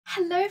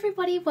Hello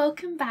everybody,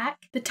 welcome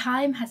back. The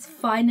time has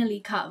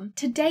finally come.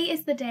 Today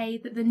is the day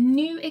that the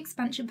new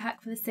expansion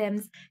pack for The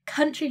Sims,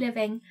 Country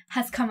Living,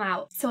 has come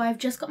out. So I've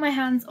just got my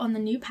hands on the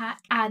new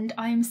pack and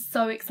I'm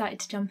so excited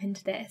to jump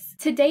into this.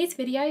 Today's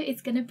video is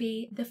going to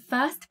be the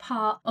first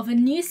part of a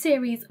new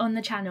series on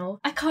the channel.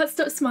 I can't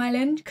stop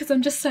smiling because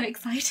I'm just so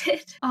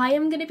excited. I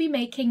am going to be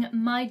making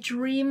my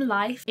dream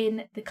life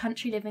in the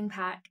Country Living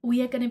pack.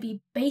 We are going to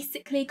be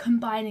basically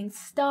combining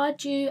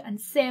Stardew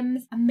and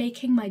Sims and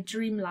making my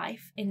dream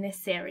life in this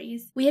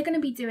series. We are going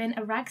to be doing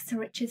a rags to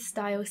riches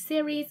style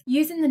series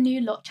using the new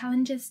lot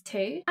challenges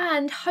too,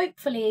 and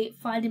hopefully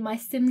finding my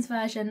Sims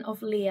version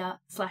of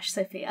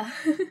Leah/Sophia.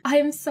 I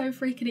am so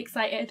freaking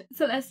excited,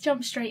 so let's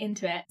jump straight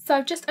into it. So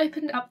I've just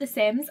opened up The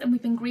Sims and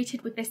we've been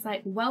greeted with this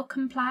like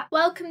welcome plaque.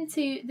 Welcome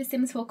to The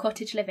Sims 4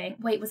 Cottage Living.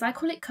 Wait, was I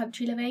call it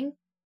Country Living?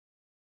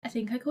 I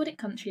think I called it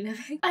Country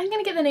Living. I'm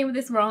gonna get the name of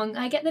this wrong.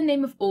 I get the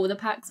name of all the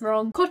packs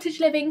wrong. Cottage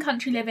Living,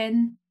 Country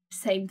Living,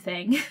 same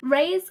thing.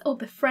 Raise or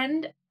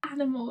befriend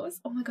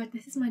animals. Oh my god,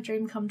 this is my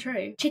dream come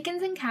true.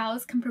 Chickens and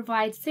cows can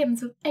provide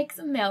Sims with eggs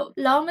and milk.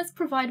 Llamas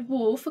provide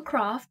wool for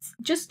crafts.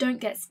 Just don't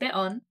get spit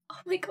on. Oh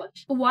my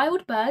gosh.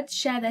 Wild birds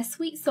share their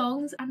sweet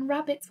songs and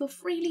rabbits will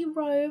freely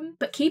roam.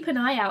 But keep an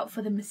eye out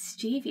for the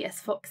mischievous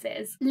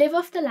foxes. Live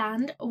off the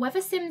land.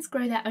 Whether Sims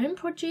grow their own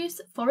produce,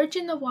 forage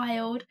in the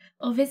wild,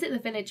 or visit the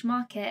village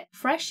market,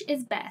 fresh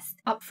is best.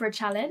 Up for a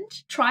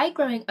challenge? Try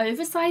growing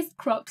oversized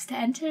crops to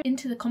enter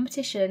into the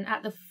competition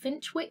at the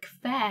Finchwick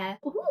Fair.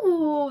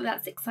 Ooh,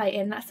 that's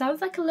exciting. That sounds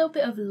like a little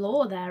bit of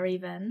lore there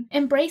even.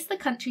 Embrace the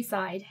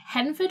countryside.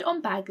 Henford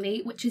on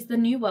Bagley, which is the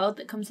new world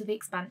that comes with the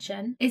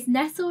expansion, is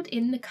nestled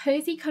in the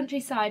cozy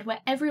countryside where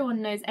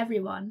everyone knows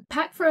everyone.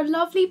 Pack for a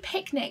lovely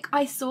picnic.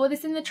 I saw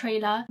this in the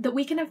trailer that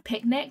we can have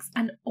picnics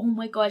and oh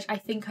my gosh, I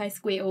think I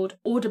squealed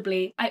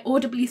audibly. I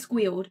audibly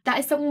squealed. That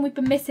is something we've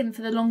been missing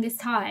for the longest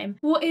time.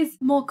 What is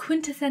more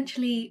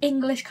quintessentially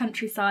English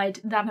countryside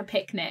than a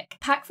picnic?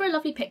 Pack for a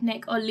lovely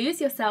picnic or lose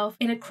yourself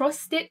in a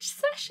cross-stitch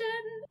session.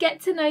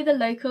 Get to know the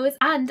locals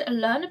and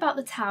learn about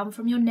the town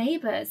from your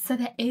neighbours. So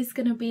there is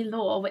going to be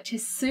lore, which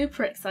is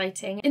super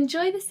exciting.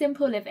 Enjoy the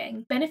simple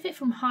living. Benefit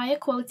from higher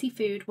quality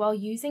food while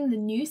using the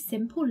new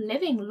Simple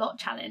Living lot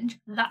challenge.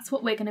 That's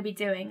what we're going to be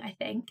doing, I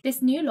think.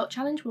 This new lot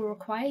challenge will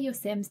require your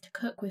Sims to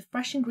cook with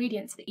fresh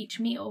ingredients for each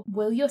meal.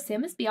 Will your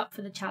Sims be up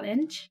for the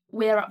challenge?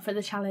 We're up for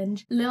the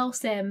challenge. Lil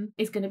Sim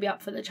is going to be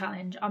up for the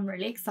challenge. I'm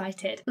really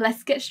excited.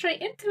 Let's get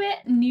straight into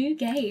it. New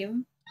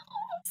game.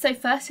 So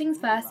first things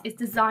first is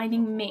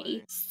designing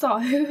me. So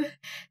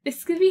this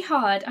is going to be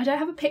hard. I don't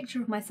have a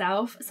picture of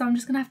myself, so I'm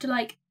just going to have to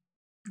like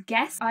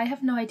guess. I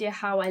have no idea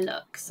how I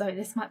look, so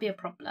this might be a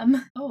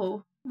problem.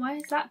 Oh. Why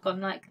has that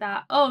gone like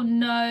that? Oh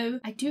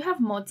no. I do have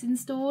mods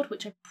installed,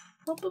 which I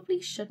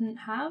probably shouldn't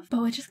have, but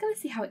we're just going to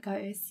see how it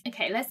goes.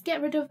 Okay, let's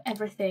get rid of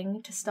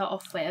everything to start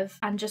off with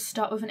and just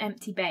start with an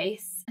empty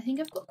base. I think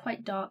I've got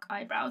quite dark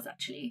eyebrows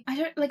actually.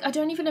 I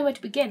don't even know where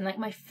to begin. Like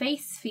my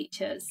face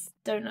features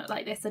don't look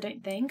like this, I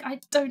don't think.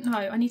 I don't know.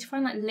 I need to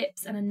find like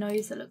lips and a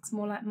nose that looks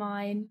more like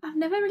mine. I've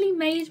never really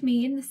made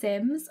me in The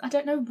Sims. I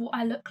don't know what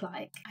I look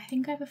like. I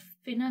think I have a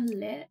thinner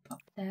lip up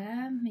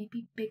there,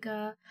 maybe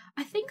bigger.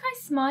 I think I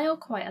smile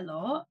quite a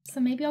lot, so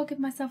maybe I'll give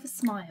myself a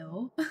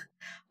smile.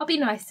 I'll be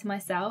nice to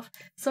myself.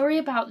 Sorry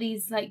about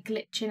these like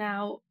glitching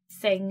out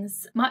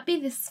things. Might be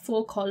this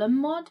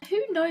 4-column mod.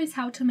 Who knows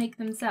how to make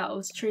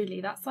themselves, truly.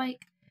 That's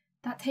like,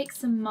 that takes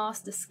some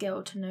master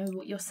skill to know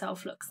what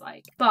yourself looks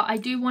like. But I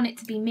do want it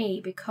to be me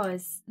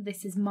because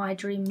this is my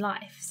dream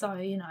life. So,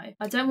 you know,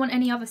 I don't want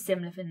any other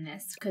Sim living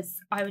this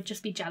because I would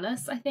just be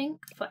jealous, I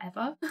think,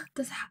 forever.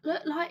 Does that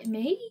look like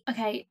me?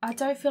 Okay, I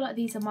don't feel like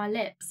these are my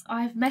lips.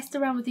 I've messed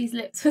around with these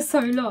lips for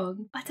so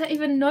long. I don't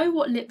even know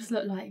what lips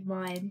look like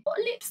mine. What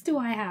lips do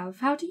I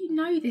have? How do you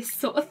know this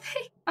sort of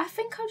thing? I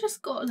think I've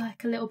just got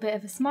like a little bit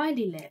of a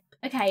smiley lip.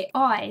 Okay,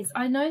 eyes.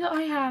 I know that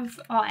I have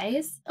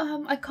eyes.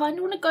 I kind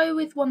of want to go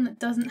with one that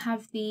doesn't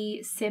have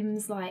the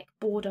Sims like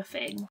border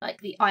thing,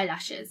 like the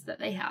eyelashes that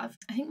they have.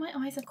 I think my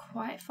eyes are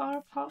quite far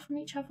apart from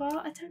each other.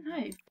 I don't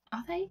know.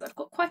 Are they? I've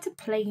got quite a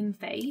plain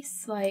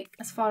face, like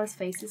as far as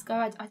faces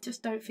go. I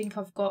just don't think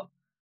I've got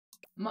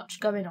much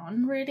going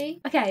on really.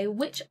 Okay,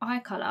 which eye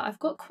colour? I've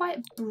got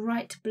quite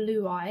bright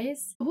blue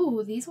eyes.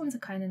 Oh, these ones are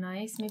kind of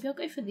nice. Maybe I'll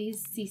go for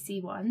these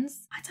CC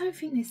ones. I don't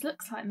think this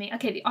looks like me.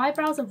 Okay, the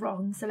eyebrows are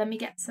wrong, so let me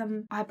get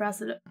some eyebrows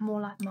that look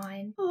more like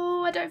mine.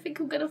 Oh, I don't think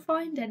I'm gonna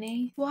find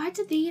any. Why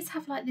do these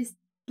have like this,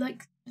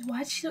 like, why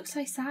does she look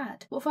so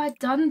sad? What have I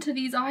done to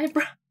these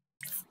eyebrows?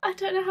 I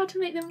don't know how to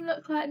make them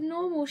look like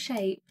normal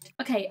shaped.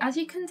 Okay, as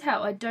you can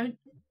tell, I don't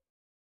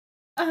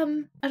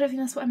think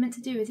that's what I meant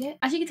to do, is it?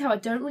 As you can tell, I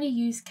don't really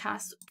use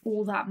cast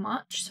all that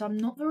much, so I'm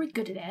not very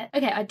good at it.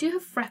 Okay, I do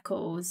have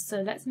freckles,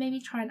 so let's maybe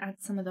try and add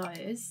some of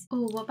those.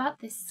 Oh, what about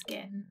this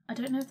skin? I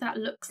don't know if that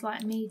looks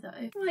like me though.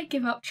 I might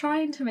give up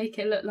trying to make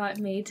it look like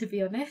me, to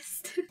be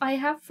honest. I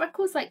have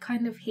freckles like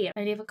kind of here. I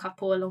only have a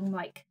couple along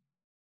like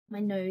my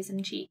nose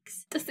and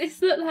cheeks. Does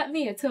this look like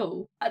me at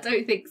all? I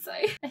don't think so.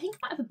 I think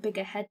I might have a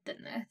bigger head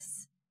than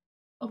this.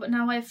 Oh, but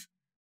now I've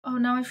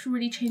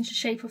really changed the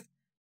shape of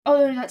Oh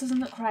no, that doesn't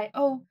look right.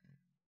 Oh,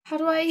 how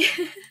do I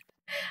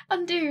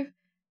undo?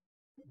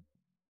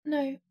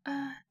 No,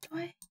 do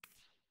I?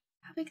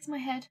 How big is my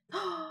head?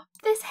 Oh,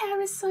 this hair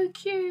is so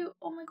cute.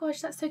 Oh my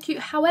gosh, that's so cute.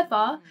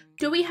 However,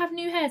 do we have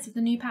new hairs with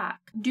the new pack?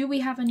 Do we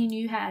have any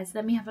new hairs?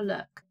 Let me have a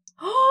look.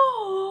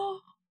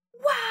 Oh,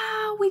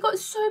 wow, we got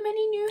so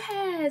many new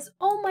hairs.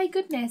 Oh my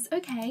goodness.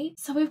 Okay,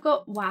 so we've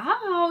got,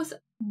 wow.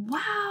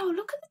 Wow,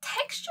 look at the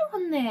texture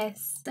on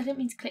this. I didn't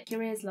mean to click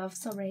your ears, love,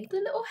 sorry. The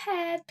little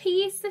hair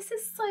piece, this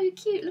is so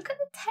cute. Look at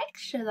the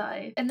texture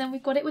though. And then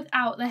we've got it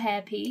without the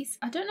hair piece.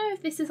 I don't know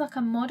if this is like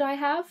a mod I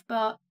have,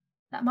 but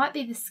that might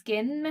be the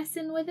skin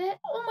messing with it.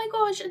 Oh my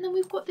gosh, and then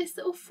we've got this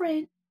little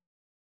fringe.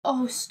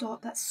 Oh,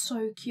 stop, that's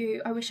so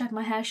cute. I wish I had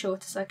my hair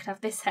shorter so I could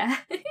have this hair.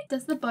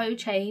 Does the bow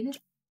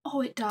change?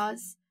 Oh, it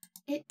does.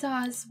 It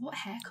does. What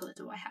hair colour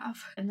do I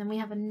have? And then we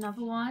have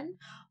another one.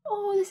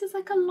 Oh, this is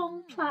like a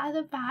long plait at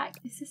the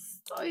back. This is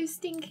so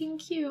stinking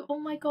cute. Oh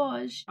my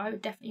gosh. I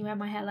would definitely wear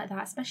my hair like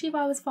that, especially if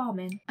I was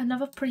farming.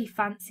 Another pretty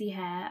fancy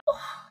hair.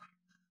 Oh,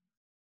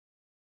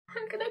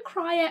 I'm gonna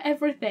cry at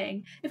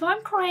everything. If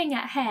I'm crying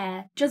at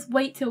hair, just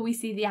wait till we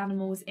see the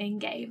animals in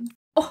game.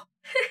 Oh.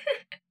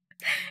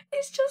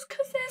 It's just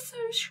because they're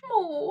so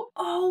small.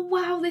 Oh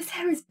wow, this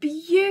hair is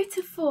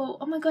beautiful.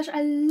 Oh my gosh,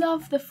 I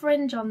love the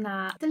fringe on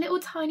that. The little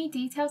tiny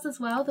details as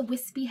well, the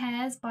wispy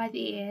hairs by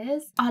the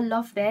ears. I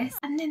love this.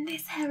 And then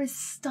this hair is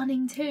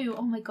stunning too.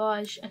 Oh my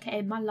gosh.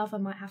 Okay, my lover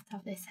might have to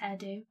have this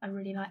hairdo. I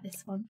really like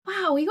this one.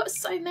 Wow, we got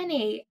so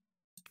many.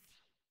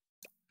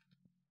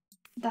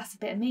 That's a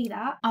bit of me,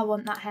 that. I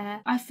want that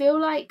hair. I feel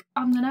like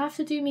I'm gonna have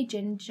to do me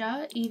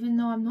ginger, even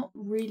though I'm not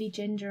really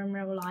ginger in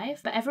real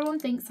life, but everyone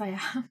thinks I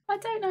am. I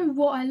don't know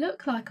what I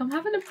look like. I'm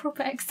having a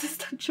proper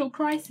existential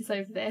crisis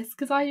over this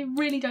because I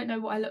really don't know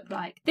what I look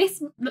like.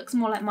 This looks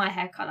more like my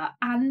hair colour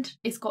and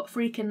it's got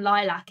freaking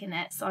lilac in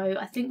it, so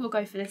I think we'll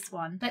go for this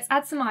one. Let's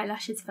add some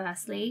eyelashes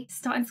firstly.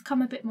 Starting to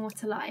come a bit more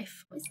to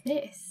life. What is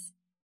this?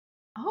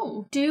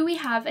 Oh, do we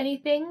have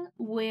anything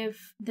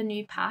with the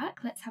new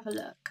pack? Let's have a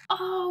look.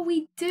 Oh,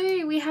 we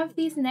do. We have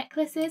these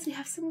necklaces. We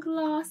have some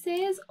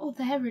glasses. Oh,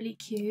 they're really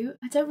cute.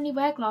 I don't really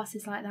wear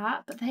glasses like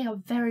that, but they are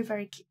very,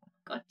 very cute.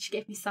 Oh God, she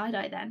gave me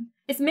side-eye then.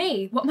 It's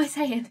me. What am I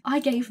saying? I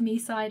gave me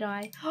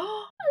side-eye.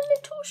 Oh, a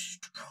little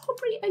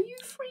strawberry. Are you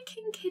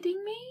freaking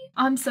kidding me?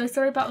 I'm so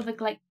sorry about all the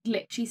like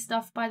glitchy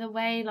stuff, by the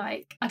way.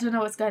 Like, I don't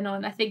know what's going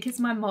on. I think it's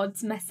my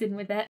mods messing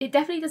with it. It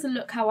definitely doesn't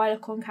look how I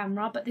look on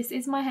camera, but this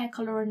is my hair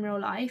colour in real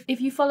life.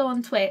 If you follow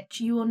on Twitch,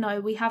 you will know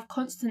we have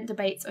constant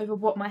debates over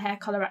what my hair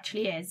colour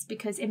actually is,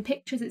 because in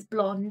pictures it's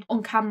blonde,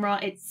 on camera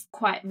it's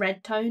quite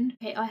red toned.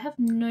 Okay, I have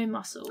no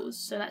muscles,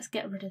 so let's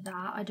get rid of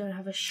that. I don't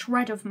have a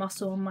shred of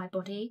muscle on my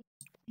body.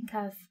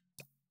 I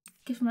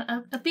think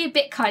I'll be a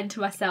bit kind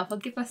to myself. I'll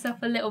give myself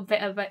a little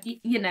bit of a,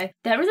 you know,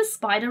 there is a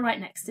spider right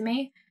next to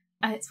me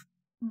and it's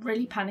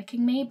really panicking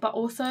me, but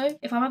also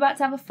if I'm about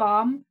to have a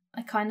farm,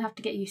 I kind of have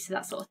to get used to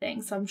that sort of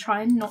thing. So I'm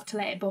trying not to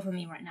let it bother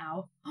me right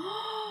now.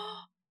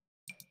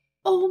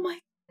 Oh my,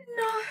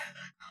 no.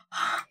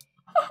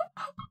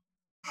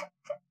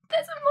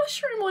 There's a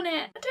mushroom on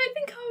it. I don't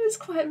think I was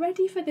quite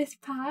ready for this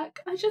pack.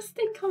 I just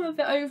think I'm a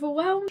bit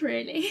overwhelmed,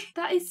 really.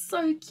 That is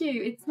so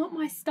cute. It's not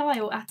my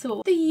style at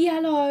all. The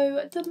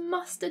yellow, the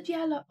mustard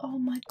yellow. Oh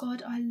my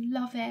God, I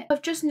love it.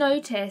 I've just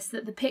noticed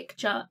that the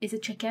picture is a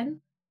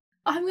chicken.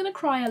 I'm gonna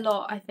cry a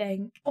lot, I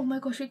think. Oh my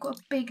gosh, we've got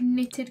a big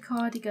knitted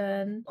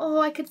cardigan. Oh,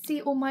 I could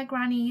see all my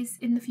grannies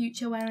in the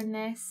future wearing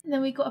this. And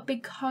then we got a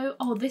big coat.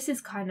 Oh, this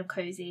is kind of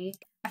cozy.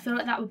 I feel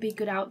like that would be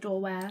good outdoor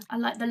wear. I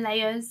like the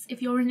layers.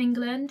 If you're in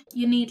England,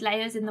 you need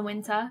layers in the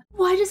winter.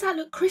 Why does that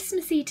look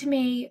Christmassy to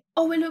me?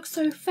 Oh, it looks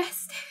so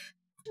festive.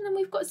 And then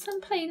we've got some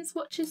plain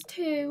swatches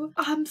too.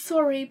 I'm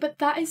sorry, but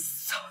that is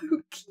so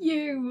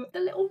cute.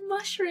 The little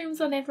mushrooms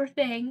on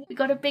everything. We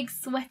got a big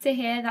sweater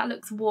here that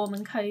looks warm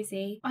and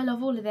cozy. I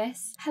love all of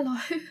this. Hello.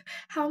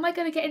 How am I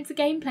going to get into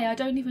gameplay? I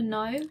don't even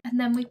know. And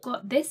then we've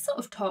got this sort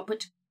of top,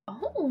 which...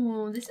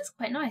 Oh, this is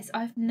quite nice.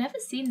 I've never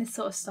seen this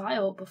sort of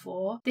style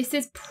before. This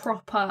is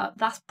proper,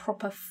 that's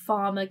proper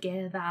farmer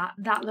gear, that.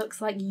 That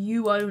looks like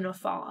you own a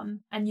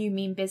farm and you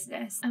mean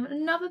business. And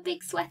another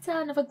big sweater,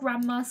 another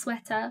grandma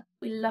sweater.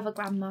 We love a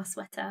grandma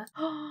sweater.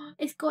 Oh,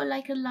 it's got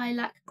like a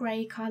lilac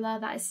grey colour.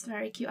 That is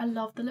very cute. I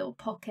love the little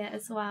pocket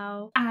as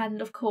well.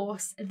 And of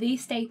course, the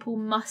staple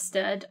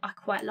mustard. I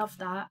quite love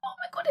that. Oh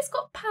my God, it's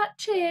got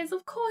patches.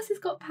 Of course it's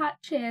got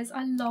patches.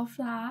 I love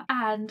that.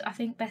 And I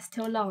think best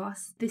till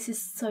last, this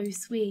is so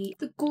sweet.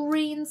 The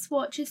green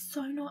swatch is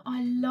so nice.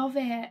 I love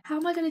it. How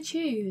am I going to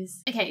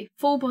choose? Okay,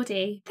 full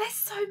body. There's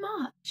so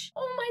much.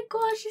 Oh my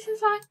gosh, this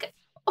is like...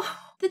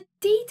 Oh, the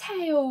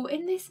detail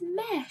in this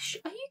mesh.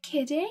 Are you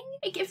kidding?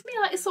 It gives me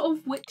like a sort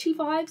of witchy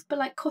vibes, but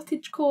like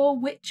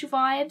cottagecore witch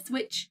vibes,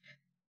 which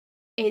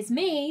is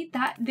me.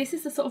 This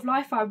is the sort of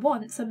life I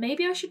want. So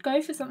maybe I should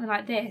go for something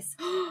like this.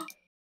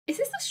 Is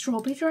this the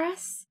strawberry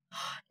dress?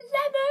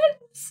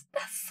 Lemons!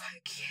 That's so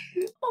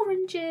cute.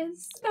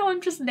 Oranges. Now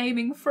I'm just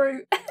naming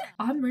fruit.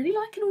 I'm really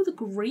liking all the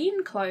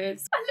green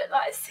clothes. I look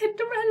look like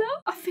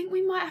Cinderella. I think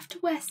we might have to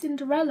wear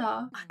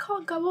Cinderella. I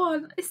can't go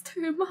on. It's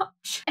too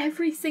much.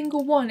 Every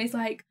single one is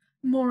like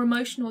more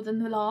emotional than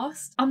the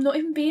last. I'm not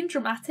even being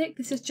dramatic,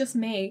 this is just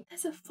me.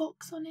 There's a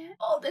fox on it.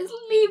 Oh, there's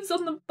leaves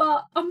on the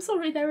butt. I'm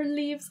sorry, there are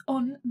leaves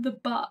on the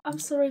butt. I'm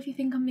sorry if you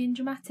think I'm being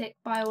dramatic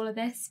by all of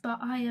this, but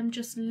I am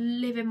just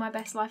living my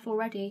best life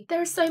already.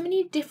 There are so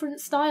many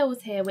different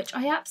styles here, which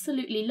I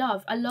absolutely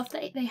love. I love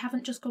that they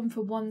haven't just gone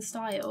for one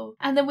style.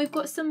 And then we've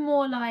got some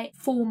more like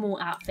formal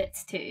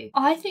outfits too.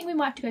 I think we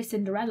might have to go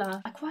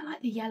Cinderella. I quite like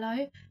the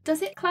yellow.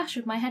 Does it clash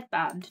with my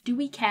headband? Do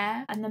we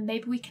care? And then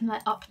maybe we can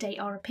like update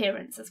our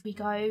appearance as we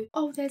go.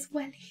 Oh, there's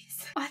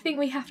wellies. I think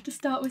we have to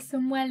start with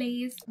some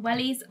wellies.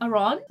 Wellies are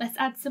on. Let's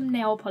add some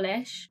nail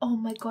polish. Oh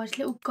my gosh,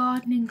 little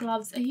gardening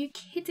gloves. Are you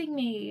kidding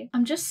me?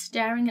 I'm just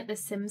staring at the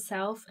sim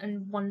self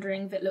and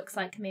wondering if it looks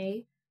like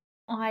me.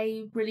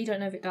 I really don't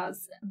know if it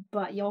does,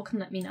 but y'all can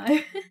let me know.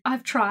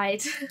 I've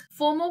tried.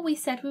 Formal, we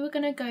said we were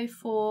going to go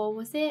for,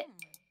 was it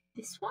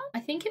this one? I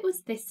think it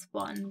was this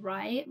one,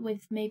 right?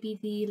 With maybe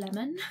the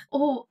lemon.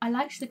 Oh, I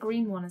liked the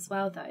green one as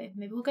well though.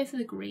 Maybe we'll go for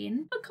the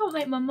green. I can't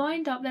make my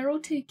mind up. They're all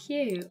too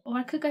cute. Or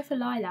I could go for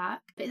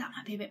lilac, but that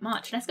might be a bit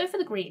much. Let's go for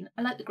the green.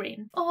 I like the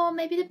green. Oh,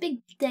 maybe the big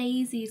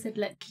daisies would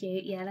look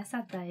cute. Yeah, let's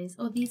add those.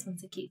 Oh, these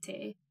ones are cute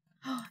too.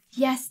 Oh,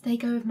 yes, they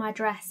go with my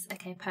dress.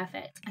 Okay,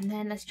 perfect. And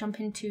then let's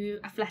jump into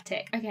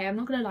athletic. Okay, I'm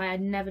not gonna lie, I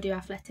never do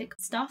athletic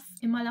stuff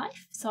in my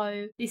life,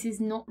 so this is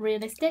not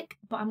realistic,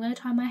 but I'm gonna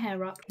tie my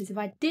hair up because if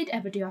I did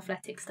ever do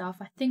athletic stuff,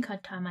 I think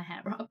I'd tie my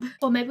hair up.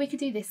 Or maybe we could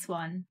do this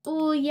one.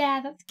 Oh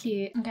yeah, that's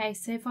cute. Okay,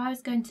 so if I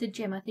was going to the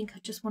gym, I think I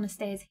just want to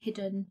stay as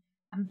hidden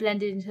and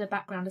blended into the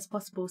background as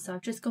possible, so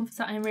I've just gone for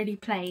something really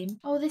plain.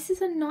 Oh, this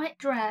is a night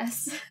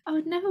dress. I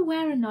would never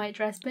wear a night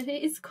dress, but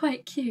it is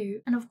quite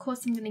cute. And of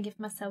course I'm going to give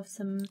myself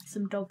some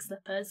dog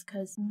slippers,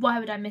 because why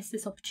would I miss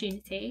this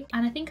opportunity?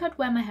 And I think I'd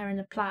wear my hair in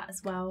a plait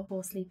as well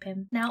before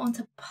sleeping. Now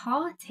onto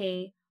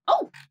party.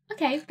 Oh,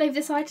 okay, they've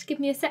decided to give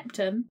me a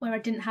septum where I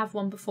didn't have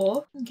one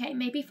before. Okay,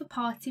 maybe for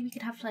party we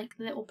could have like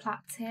little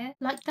plaits here.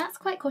 Like, that's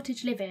quite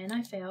cottage living,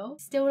 I feel.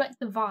 Still like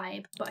the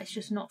vibe, but it's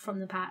just not from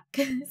the pack.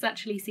 It's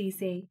actually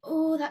CC.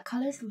 Oh, that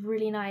colour's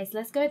really nice.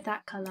 Let's go with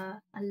that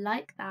colour. I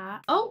like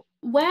that. Oh,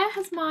 where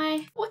has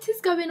my... what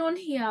is going on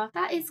here?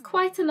 That is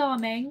quite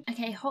alarming.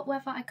 Okay, hot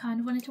weather. I kind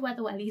of wanted to wear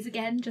the wellies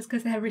again just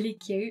because they're really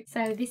cute.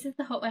 So this is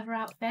the hot weather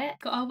outfit.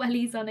 Got our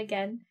wellies on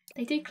again.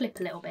 They do clip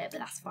a little bit, but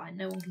that's fine.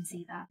 No one can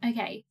see that.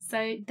 Okay,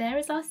 so there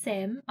is our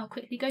sim. I'll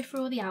quickly go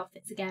through all the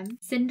outfits again.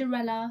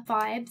 Cinderella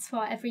vibes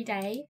for every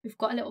day. We've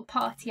got a little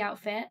party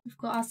outfit. We've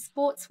got our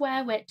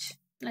sportswear, which...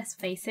 let's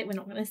face it, we're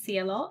not going to see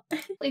a lot.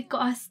 We've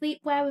got our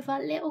sleepwear with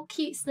our little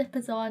cute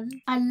slippers on.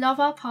 I love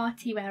our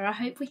party wear. I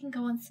hope we can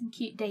go on some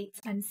cute dates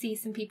and see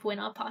some people in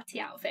our party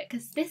outfit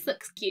because this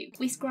looks cute.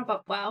 We scrub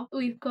up well.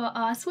 We've got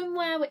our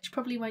swimwear, which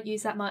probably won't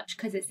use that much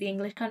because it's the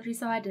English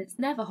countryside and it's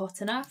never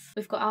hot enough.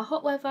 We've got our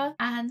hot weather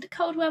and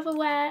cold weather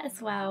wear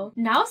as well.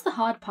 Now's the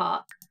hard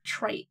part.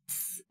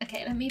 Traits.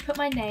 Okay, let me put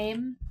my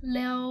name.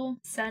 Lil.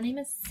 Surname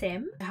is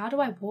Sim. How do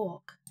I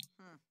walk?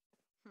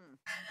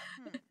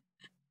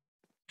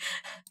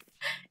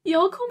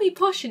 Y'all call me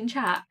posh in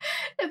chat.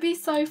 It'd be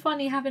so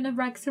funny having a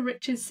rags to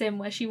riches sim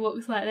where she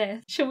walks like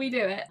this. Shall we do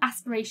it?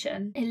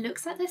 Aspiration. It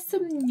looks like there's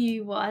some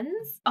new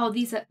ones. Oh,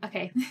 these are...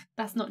 okay,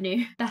 that's not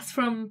new. That's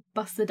from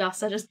Bust the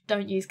Dust. I just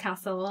don't use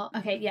Castle a lot.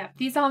 Okay, yeah,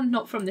 these are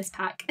not from this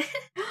pack.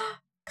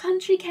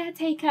 Country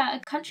caretaker.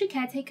 Country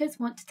caretakers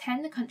want to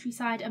tend the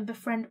countryside and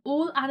befriend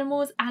all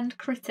animals and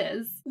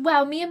critters.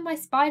 Well, me and my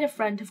spider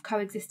friend have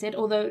coexisted,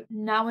 although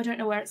now I don't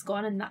know where it's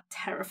gone and that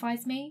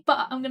terrifies me.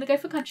 But I'm gonna go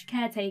for country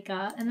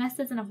caretaker, unless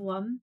there's another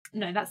one.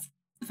 No, that's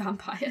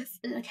vampires.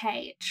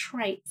 Okay,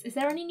 traits. Is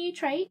there any new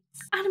traits?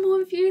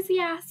 Animal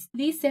enthusiast.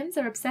 These sims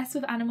are obsessed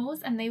with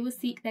animals and they will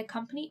seek their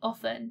company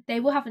often.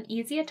 They will have an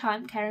easier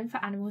time caring for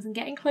animals and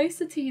getting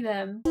closer to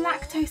them.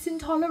 Lactose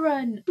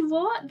intolerant.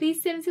 What?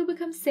 These sims will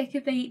become sick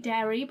if they eat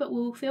dairy but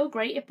will feel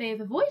great if they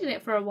have avoided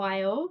it for a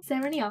while. Is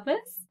there any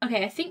others?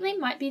 Okay, I think they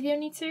might be the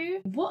only two.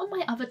 What are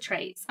my other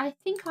traits? I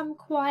think I'm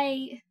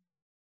quite...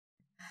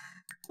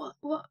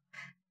 What?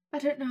 I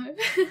don't know.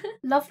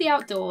 Love the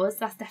outdoors,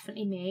 that's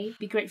definitely me.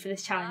 Be great for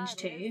this challenge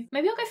too.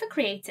 Maybe I'll go for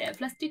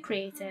creative. Let's do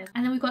creative.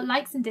 And then we've got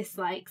likes and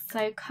dislikes.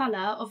 So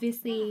colour,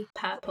 obviously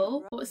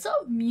purple. What sort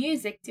of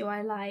music do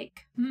I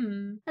like?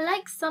 I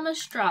like Summer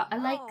Strut. I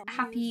like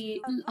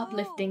happy,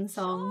 uplifting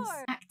songs.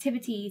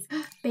 Activities,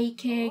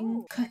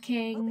 baking,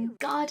 cooking,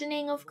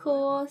 gardening of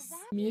course.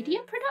 Media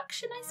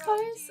production I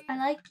suppose. I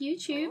like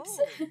YouTubes.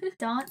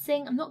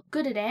 Dancing, I'm not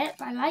good at it,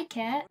 but I like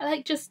it. I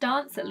like Just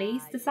Dance at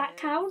least. Does that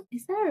count?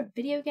 Is there a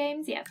video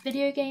games? Yeah,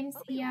 video games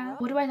here.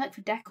 What do I like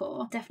for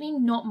decor? Definitely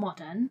not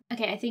modern.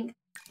 Okay, I think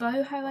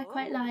boho I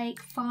quite like.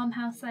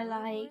 Farmhouse I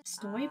like.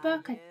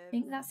 Storybook, I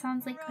think that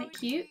sounds like quite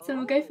cute. So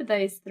we'll go for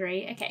those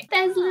three. Okay,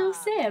 there's Little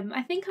Sim.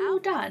 I think I'm all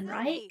done,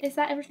 right? Is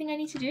that everything I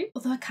need to do?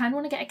 Although I kind of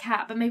want to get a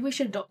cat, but maybe we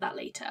should adopt that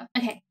later.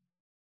 Okay.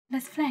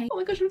 Let's play. Oh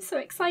my gosh, I'm so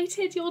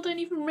excited. Y'all don't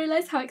even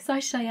realise how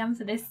excited I am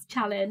for this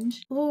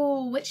challenge.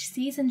 Oh, which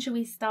season should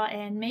we start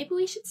in? Maybe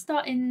we should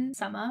start in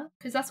summer,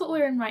 because that's what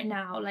we're in right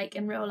now, like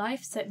in real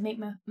life, so it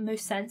makes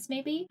most sense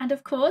maybe. And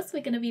of course,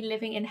 we're going to be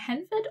living in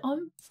Henford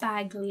on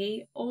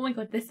Bagley. Oh my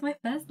god, this is my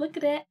first look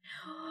at it.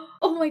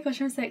 Oh my gosh,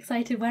 I'm so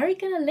excited. Where are we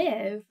going to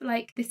live?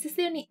 Like, this is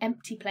the only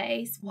empty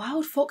place.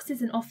 Wild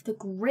foxes and off the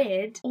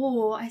grid.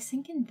 Oh, I was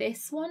thinking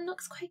this one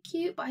looks quite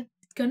cute, but I'm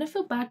gonna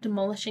feel bad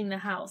demolishing the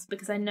house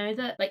because I know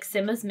that like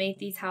Simmers made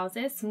these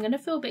houses, so I'm gonna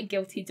feel a bit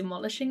guilty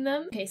demolishing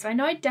them. Okay, so I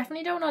know I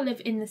definitely don't want to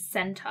live in the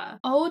centre.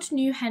 Old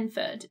New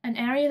Henford, an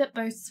area that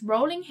boasts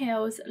rolling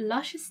hills,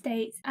 lush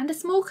estates, and a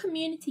small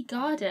community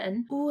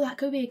garden. Oh, that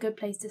could be a good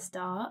place to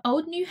start.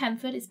 Old New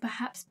Henford is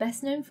perhaps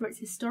best known for its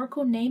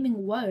historical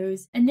naming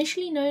woes.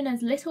 Initially known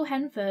as Little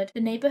Henford,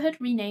 the neighbourhood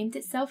renamed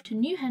itself to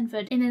New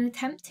Henford in an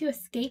attempt to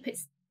escape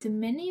its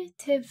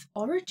diminutive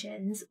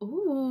origins.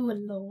 Ooh,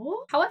 law.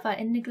 However,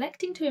 in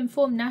neglecting to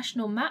inform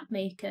national map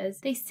makers,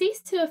 they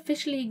ceased to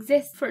officially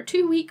exist for a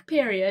 2-week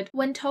period.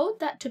 When told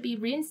that to be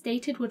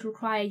reinstated would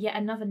require yet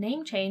another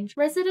name change,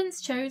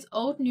 residents chose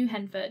Old New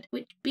Henford,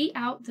 which beat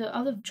out the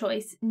other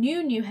choice,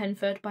 New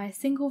Henford, by a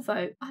single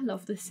vote. I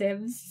love The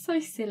Sims. So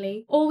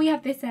silly. Or we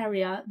have this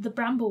area, the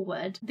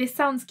Bramblewood. This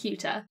sounds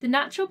cuter. The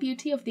natural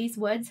beauty of these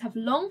woods have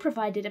long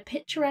provided a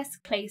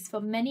picturesque place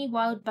for many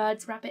wild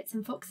birds, rabbits,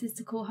 and foxes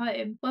to call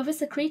home. Whether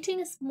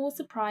secreting a small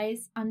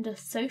surprise under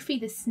Sophie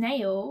the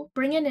Snail,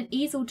 bringing an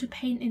easel to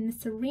paint in the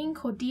serene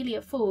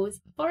Cordelia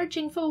Falls,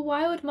 foraging for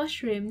wild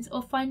mushrooms,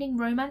 or finding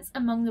romance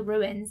among the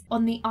ruins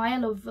on the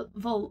Isle of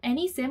Vault,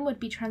 any sim would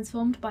be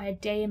transformed by a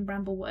day in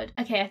Bramblewood.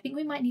 Okay, I think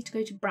we might need to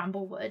go to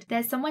Bramblewood.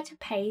 There's somewhere to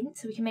paint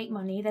so we can make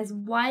money. There's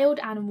wild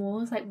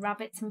animals like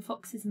rabbits and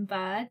foxes and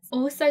birds.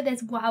 Also,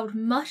 there's wild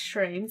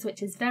mushrooms,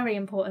 which is very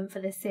important for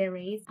this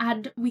series.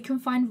 And we can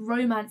find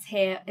romance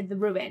here in the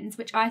ruins,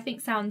 which I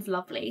think sounds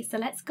lovely. So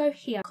let's go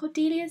here.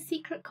 Cordelia's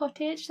secret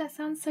cottage. That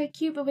sounds so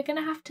cute, but we're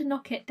gonna have to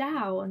knock it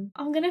down.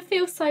 I'm gonna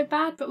feel so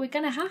bad, but we're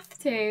gonna have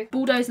to.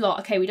 Bulldoze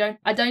lot. Okay,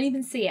 I don't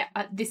even see it.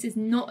 This is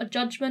not a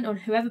judgment on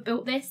whoever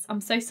built this.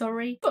 I'm so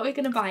sorry, but we're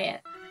gonna buy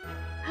it.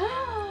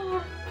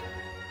 Oh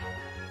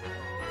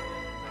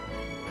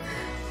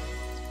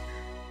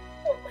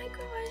my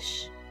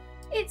gosh.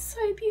 It's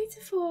so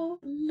beautiful.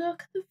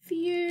 Look at the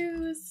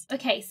views.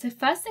 Okay, so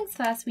first things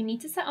first, we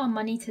need to set our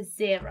money to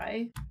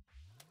 0.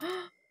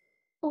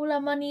 All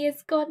our money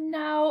is gone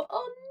now.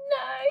 Oh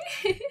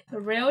no. The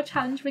real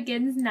challenge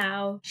begins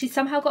now. She's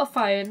somehow got a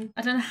phone.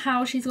 I don't know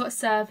how she's got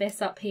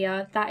service up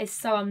here. That is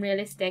so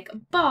unrealistic.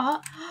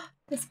 But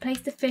there's a place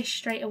to fish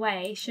straight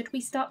away. Should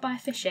we start by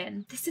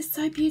fishing? This is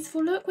so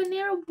beautiful. Look, we're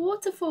near a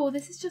waterfall.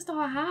 This is just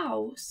our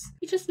house.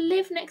 We just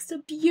live next to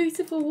a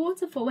beautiful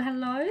waterfall.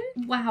 Hello?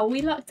 Wow,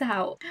 we lucked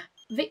out.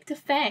 Victor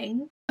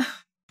Feng.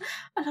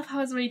 I love how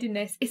I was reading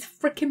this. It's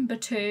frickin'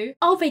 Batu.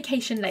 I'll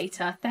vacation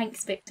later.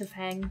 Thanks, Victor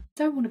Feng.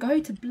 Don't want to go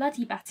to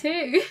bloody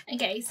Batu.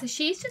 Okay, so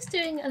she's just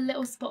doing a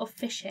little spot of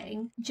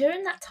fishing.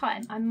 During that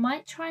time, I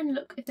might try and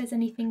look if there's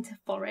anything to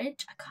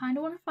forage. I kind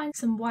of want to find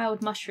some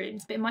wild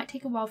mushrooms, but it might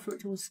take a while for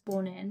it to all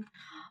spawn in.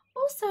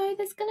 Also,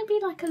 there's going to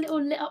be like a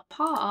little lit up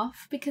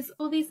path because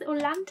all these little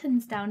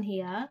lanterns down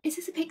here. Is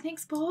this a picnic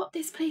spot?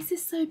 This place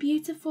is so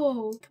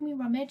beautiful. Can we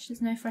rummage?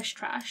 There's no fresh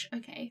trash.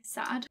 Okay,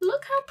 sad.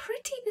 Look how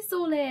pretty this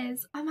all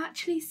is. I'm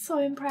actually so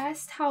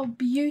impressed how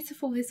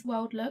beautiful this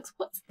world looks.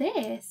 What's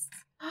this?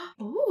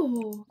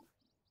 Oh.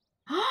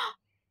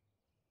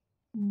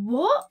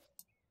 What?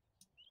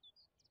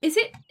 Is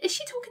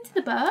she talking to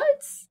the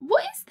birds?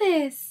 What is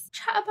this?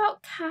 Chat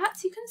about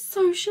cats. You can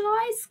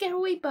socialise, scare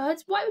away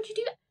birds. Why would you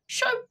do that?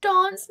 Show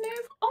dance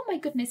move. Oh my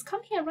goodness, come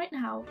here right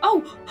now.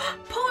 Oh,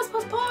 pause.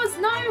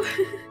 No,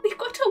 we've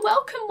got a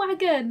welcome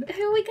wagon.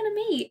 Who are we going to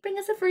meet? Bring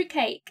us a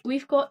fruitcake.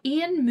 We've got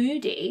Ian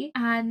Moody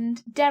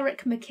and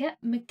Derek McKillen.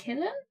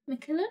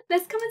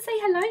 Let's come and say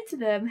hello to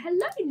them.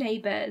 Hello,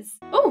 neighbours.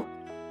 Oh,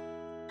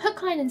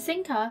 hook, line and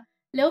sinker.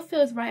 Lil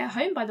feels right at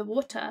home by the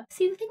water.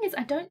 See, the thing is,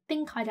 I don't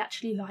think I'd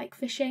actually like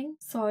fishing,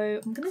 so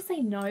I'm going to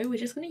say no. We're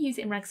just going to use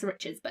it in rags to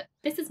riches, but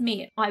this is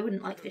me. I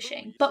wouldn't like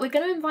fishing. But we're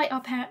going to invite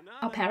our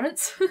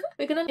parents.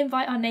 We're going to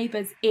invite our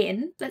neighbours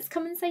in. Let's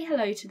come and say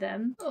hello to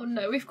them. Oh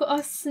no, we've got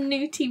our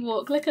snooty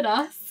walk. Look at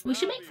us. We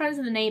should make friends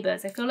with the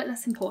neighbours. I feel like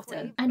that's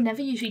important. I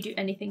never usually do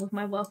anything with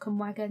my welcome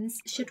wagons.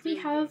 Should we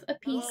have a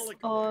piece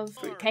of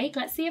fruitcake?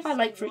 Let's see if I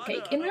like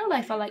fruitcake. In real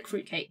life, I like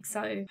fruitcake,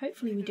 so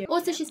hopefully we do.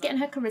 Also, she's getting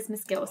her charisma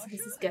skill, so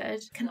this is good.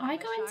 Can I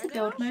go into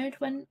build mode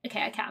when...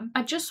 Okay, I can.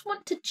 I just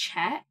want to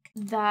check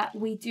that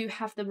we do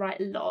have the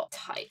right lot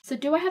type. So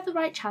do I have the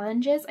right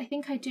challenges? I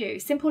think I do.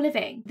 Simple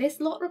living.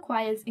 This lot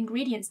requires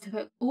ingredients to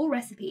cook all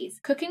recipes.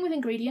 Cooking with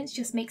ingredients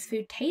just makes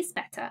food taste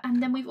better.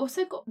 And then we've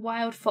also got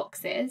wild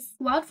foxes.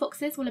 Wild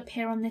foxes will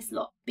appear on this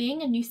lot,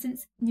 being a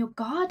nuisance in your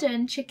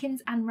garden,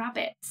 chickens and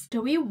rabbits.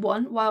 Do we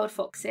want wild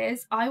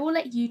foxes? I will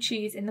let you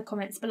choose in the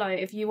comments below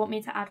if you want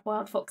me to add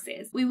wild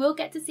foxes. We will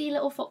get to see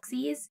little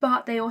foxies,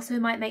 but they also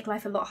might make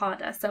life a lot harder.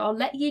 So I'll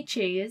let you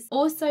choose.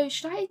 Also,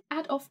 should I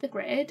add off the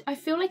grid? I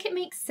feel like it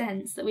makes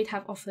sense that we'd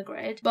have off the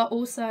grid, but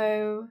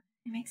also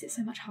It makes it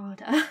so much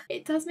harder.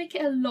 It does make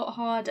it a lot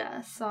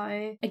harder.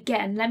 So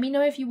again, let me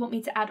know if you want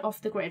me to add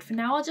off the grid. For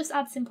now, I'll just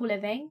add simple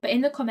living. But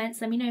in the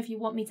comments, let me know if you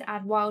want me to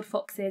add wild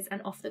foxes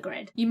and off the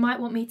grid. You might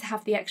want me to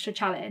have the extra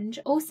challenge.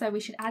 Also, we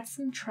should add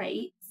some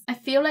traits. I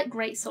feel like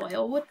great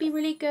soil would be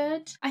really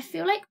good. I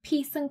feel like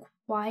peace and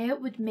quiet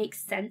would make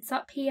sense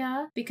up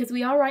here because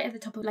we are right at the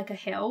top of like a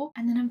hill.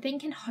 And then I'm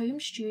thinking home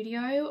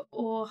studio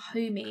or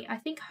homey. I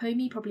think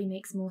homey probably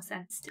makes more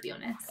sense, to be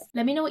honest.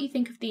 Let me know what you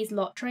think of these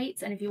lot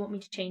traits and if you want me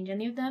to change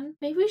any of them.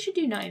 Maybe we should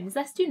do gnomes.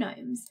 Let's do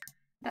gnomes.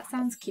 That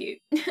sounds cute.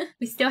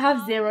 We still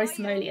have 0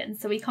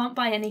 simoleons, so we can't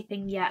buy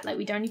anything yet. Like,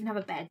 we don't even have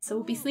a bed, so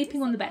we'll be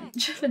sleeping on the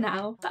bench for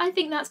now. But I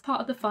think that's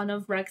part of the fun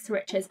of rags to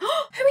riches. Who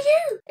are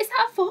you? Is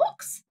that a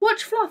fox?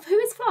 Watch Fluff. Who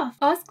is Fluff?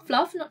 Ask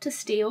Fluff not to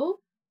steal.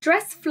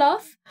 Dress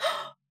Fluff.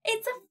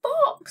 It's a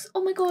fox!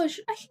 Oh my gosh,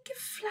 I can give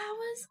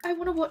flowers. I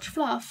want to watch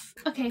Fluff.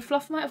 Okay,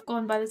 Fluff might have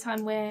gone by the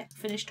time we're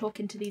finished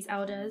talking to these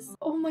elders.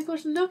 Oh my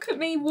gosh, look at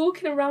me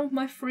walking around with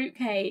my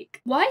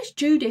fruitcake. Why is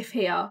Judith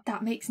here?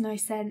 That makes no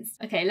sense.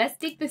 Okay, let's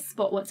dig this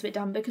spot once we're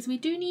done because we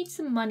do need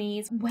some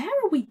monies. Where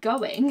are we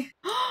going?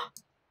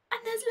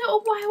 And there's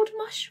little wild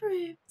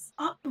mushrooms.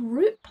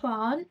 Uproot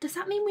plant? Does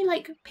that mean we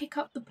like pick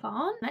up the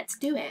plant? Let's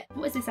do it.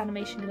 What is this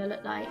animation gonna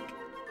look like?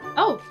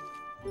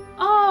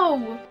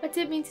 Oh, I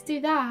didn't mean to do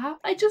that.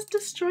 I just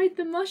destroyed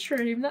the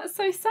mushroom. That's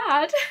so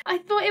sad. I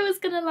thought it was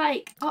gonna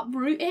like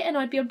uproot it and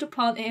I'd be able to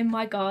plant it in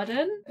my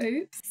garden.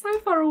 Oops. So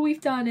far all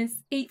we've done is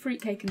eat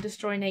fruitcake and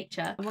destroy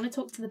nature. I want to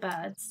talk to the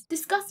birds.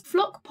 Discuss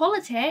flock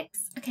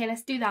politics. Okay,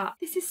 let's do that.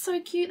 This is so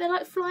cute. They're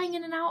like flying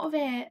in and out of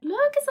it.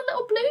 Look, it's a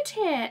little blue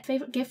tit.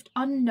 Favorite gift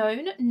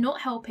unknown,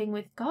 not helping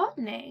with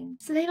gardening.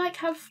 So they like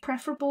have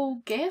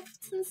preferable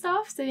gifts and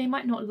stuff. So they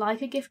might not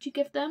like a gift you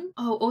give them.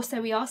 Oh,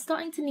 also we are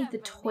starting to need the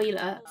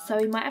toilet. So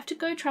we might have to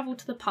go travel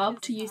to the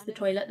pub to use the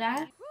toilet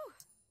there.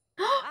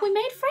 We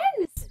made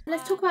friends!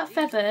 Let's talk about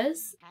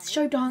feathers.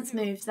 Show dance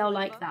moves, they'll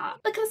like that.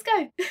 Look, let's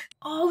go.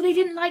 Oh, they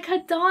didn't like her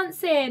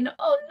dancing.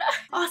 Oh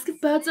no. Ask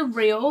if birds are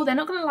real. They're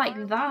not gonna like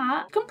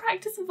that. You can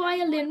practice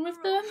violin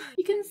with them.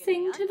 You can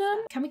sing to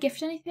them. Can we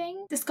gift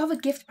anything? Discover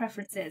gift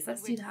preferences.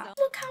 Let's do that.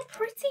 Look how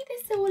pretty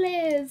this all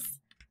is.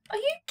 Are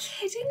you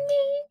kidding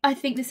me? I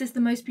think this is the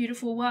most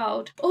beautiful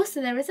world.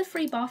 Also, there is a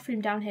free bathroom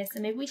down here,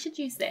 so maybe we should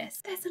use this.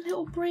 There's a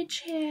little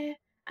bridge here.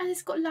 And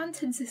it's got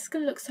lanterns. This is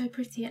going to look so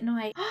pretty at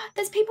night.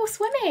 There's people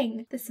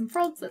swimming. There's some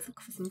frogs. Let's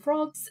look for some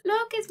frogs.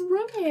 Look, it's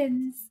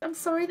ruins. I'm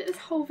sorry that this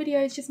whole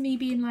video is just me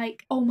being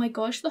like, oh my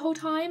gosh, the whole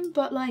time.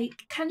 But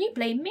like, can you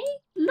blame me?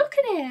 Look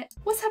at it.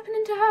 What's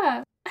happening to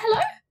her?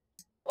 Hello?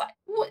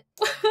 What?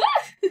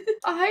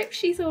 I hope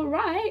she's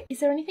alright. Is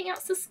there anything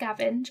else to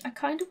scavenge? I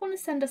kind of want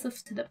to send us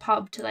off to the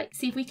pub to like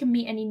see if we can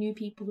meet any new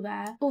people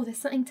there. Oh, there's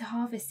something to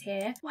harvest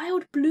here.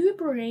 Wild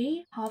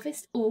blueberry.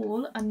 Harvest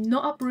all. I'm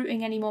not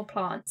uprooting any more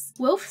plants.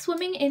 Will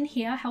swimming in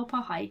here help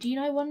our hygiene,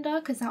 I wonder?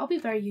 Because that'll be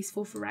very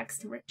useful for rags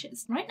to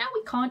riches. Right now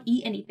we can't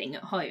eat anything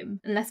at home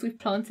unless we've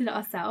planted it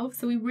ourselves.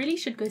 So we really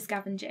should go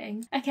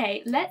scavenging.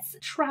 Okay, let's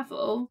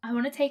travel. I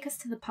want to take us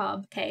to the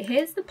pub. Okay,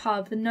 here's the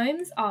pub. The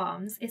Gnome's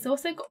Arms. It's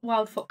also got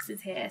wild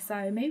foxes here.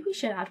 So maybe we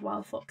should add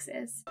wild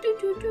foxes.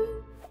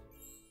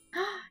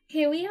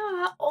 Here we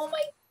are. Oh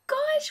my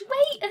gosh,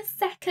 wait a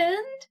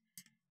second.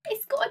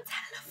 It's got a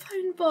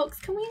telephone box.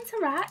 Can we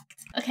interact?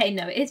 Okay,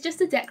 no, it's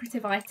just a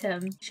decorative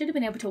item. Should have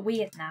been able to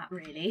wee in that,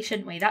 really,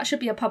 shouldn't we? That should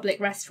be a public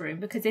restroom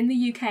because in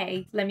the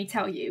UK, let me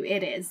tell you,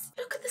 it is.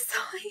 Look at the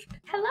sign.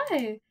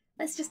 Hello.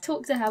 Let's just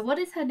talk to her. What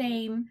is her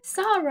name?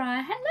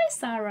 Sarah. Hello,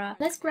 Sarah.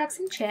 Let's grab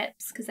some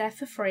chips because they're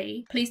for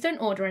free. Please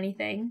don't order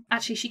anything.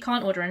 Actually, she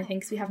can't order anything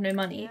because we have no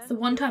money. It's the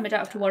one time I don't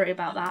have to worry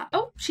about that.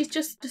 Oh, she's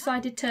just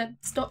decided to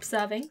stop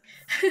serving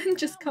and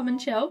just come and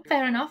chill.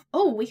 Fair enough.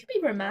 Oh, we could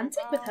be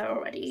romantic with her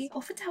already.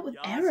 Offered to help with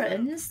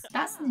errands.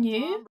 That's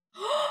new.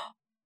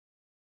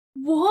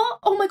 What?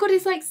 Oh my god,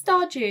 it's like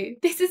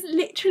Stardew. This is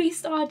literally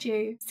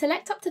Stardew.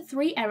 Select up to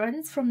 3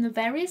 errands from the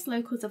various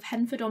locals of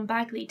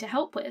Henford-on-Bagley to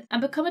help with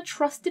and become a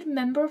trusted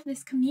member of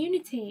this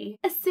community.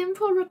 A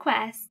simple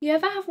request. You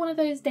ever have one of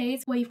those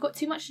days where you've got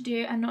too much to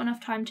do and not enough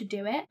time to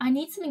do it? I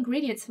need some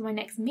ingredients for my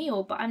next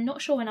meal, but I'm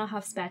not sure when I'll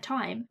have spare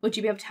time. Would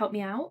you be able to help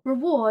me out?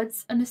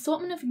 Rewards, an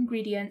assortment of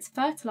ingredients,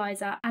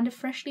 fertilizer, and a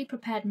freshly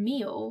prepared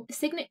meal. A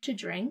signature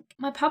drink.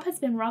 My pub has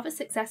been rather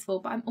successful,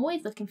 but I'm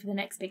always looking for the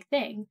next big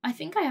thing. I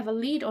think I have a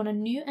lead on a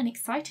new and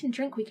exciting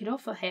drink we could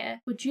offer here.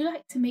 Would you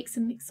like to make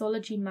some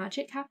mixology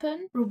magic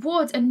happen?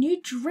 Rewards, a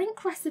new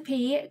drink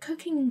recipe,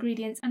 cooking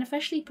ingredients, and a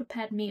freshly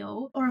prepared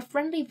meal, or a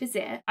friendly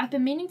visit. I've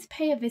been meaning to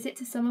pay a visit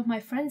to some of my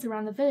friends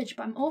around the village,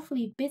 but I'm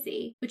awfully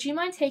busy. Would you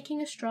mind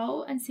taking a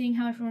stroll and seeing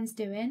how everyone's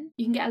doing?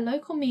 You can get a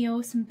local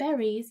meal, some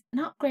berries, an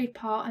upgrade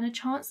part, and a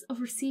chance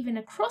of receiving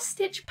a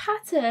cross-stitch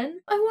pattern.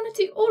 I want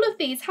to do all of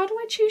these. How do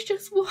I choose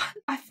just one?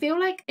 I feel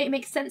like it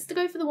makes sense to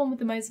go for the one with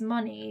the most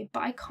money,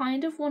 but I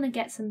kind of want to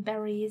get some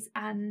berries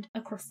and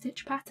a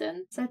cross-stitch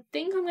pattern. So I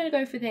think I'm going to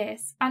go for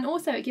this. And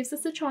also it gives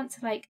us a chance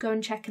to like go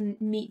and check and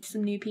meet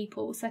some new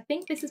people. So I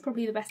think this is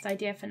probably the best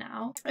idea for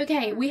now.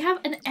 Okay, we have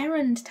an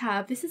errand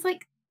tab. This is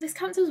like This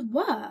counts as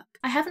work.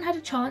 I haven't had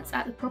a chance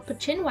at the proper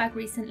chinwag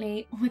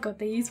recently. Oh my god,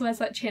 they use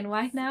words like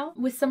chinwag now.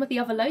 With some of the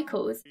other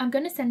locals. I'm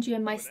going to send you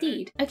in my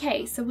steed.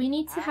 Okay, so we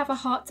need to have a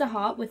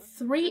heart-to-heart with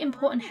 3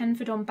 important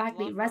Henford on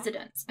Bagley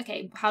residents.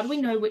 Okay, how do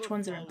we know which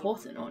ones are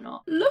important or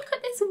not? Look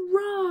at this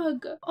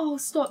rug. Oh,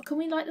 stop. Can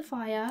we light the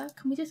fire?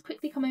 Can we just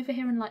quickly come over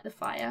here and light the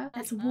fire?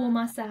 Let's warm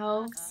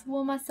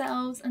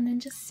ourselves, and then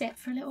just sit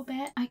for a little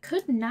bit. I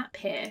could nap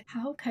here.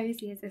 How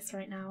cozy is this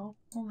right now?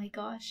 Oh my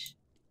gosh.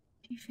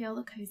 Do you feel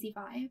the cozy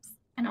vibes?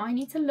 And I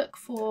need to look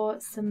for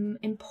some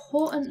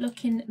important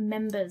looking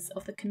members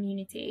of the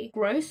community.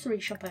 Grocery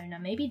shop owner,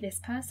 maybe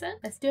this person?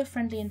 Let's do a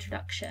friendly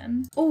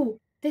introduction. Oh,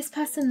 this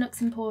person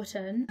looks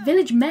important.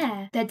 Village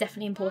mayor, they're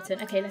definitely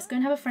important. Okay, let's go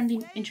and have a friendly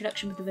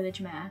introduction with the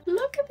village mayor.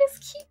 Look at this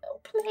cute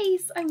little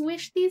place. I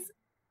wish these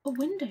a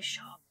window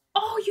shop.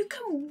 Oh, you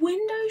can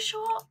window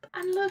shop.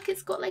 And look,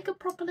 it's got like a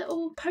proper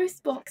little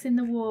post box in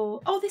the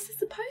wall. Oh, this is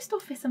the post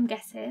office, I'm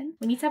guessing.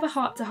 We need to have a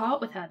heart-to-heart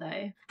with her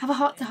though. Have a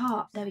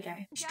heart-to-heart. There we go.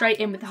 Straight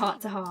in with the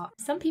heart-to-heart.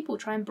 Some people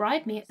try and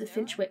bribe me at the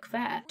Finchwick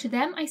Fair. To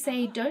them, I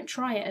say, don't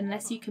try it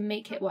unless you can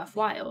make it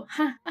worthwhile.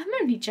 Ha, I'm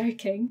only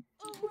joking.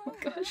 Oh my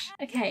gosh.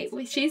 Okay,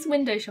 well, she's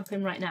window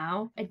shopping right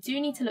now. I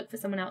do need to look for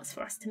someone else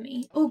for us to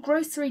meet. Oh,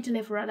 grocery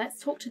deliverer.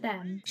 Let's talk to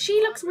them.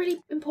 She looks really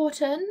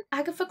important.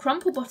 Agatha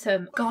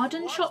Crumplebottom,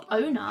 garden shop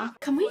owner.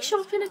 Can we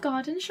shop in a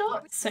garden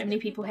shop? So many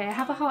people here.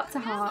 Have a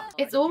heart-to-heart.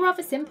 It's all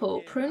rather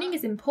simple. Pruning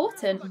is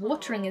important.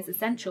 Watering is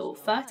essential.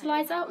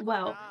 Fertilizer?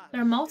 Well,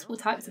 there are multiple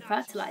types of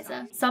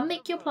fertilizer. Some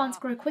make your plants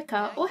grow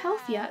quicker or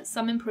healthier.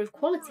 Some improve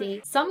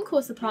quality. Some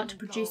cause the plant to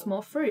produce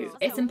more fruit.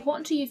 It's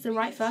important to use the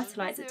right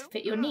fertilizer to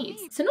fit your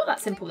needs. So not that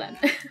simple then.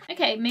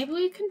 Okay, maybe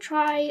we can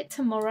try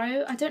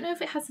tomorrow. I don't know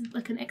if it has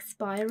like an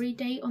expiry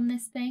date on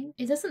this thing.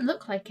 It doesn't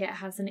look like it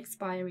has an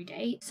expiry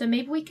date. So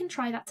maybe we can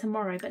try that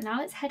tomorrow. But now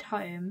let's head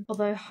home.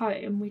 Although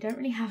home, we don't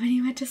really have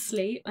anywhere to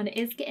sleep. And it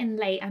is getting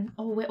late. And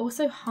oh, we're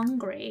also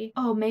hungry.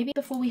 Oh, maybe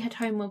before we head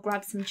home, we'll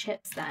grab some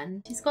chips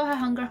then. She's got her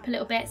hunger up a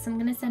little bit. So I'm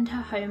going to send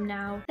her home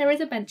now. There is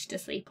a bench to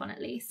sleep on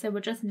at least. So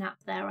we'll just nap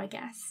there, I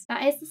guess.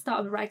 That is the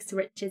start of Rags to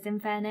Riches in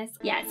fairness.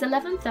 Yeah, it's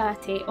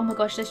 11:30. Oh my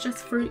gosh, there's just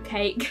fruit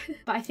cake.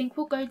 But I think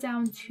we'll go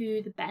down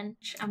to the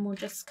bench and we'll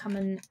just come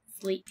and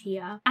sleep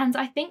here. And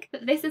I think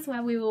that this is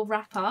where we will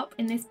wrap up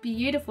in this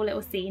beautiful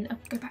little scene. Oh,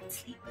 go back to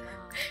sleep.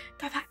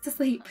 Go back to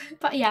sleep.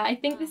 But yeah, I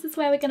think this is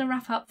where we're going to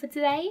wrap up for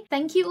today.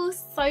 Thank you all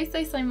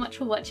so much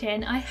for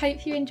watching. I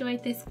hope you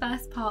enjoyed this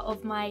first part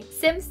of my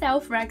Sim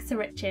Self Rags to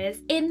Riches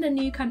in the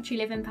new Country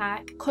Living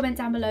pack. Comment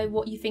down below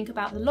what you think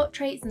about the lot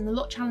traits and the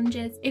lot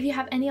challenges. If you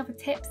have any other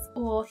tips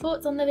or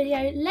thoughts on the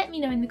video, let me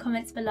know in the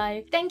comments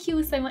below. Thank you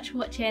all so much for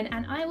watching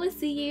and I will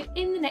see you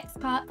in the next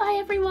part. Bye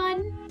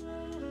everyone!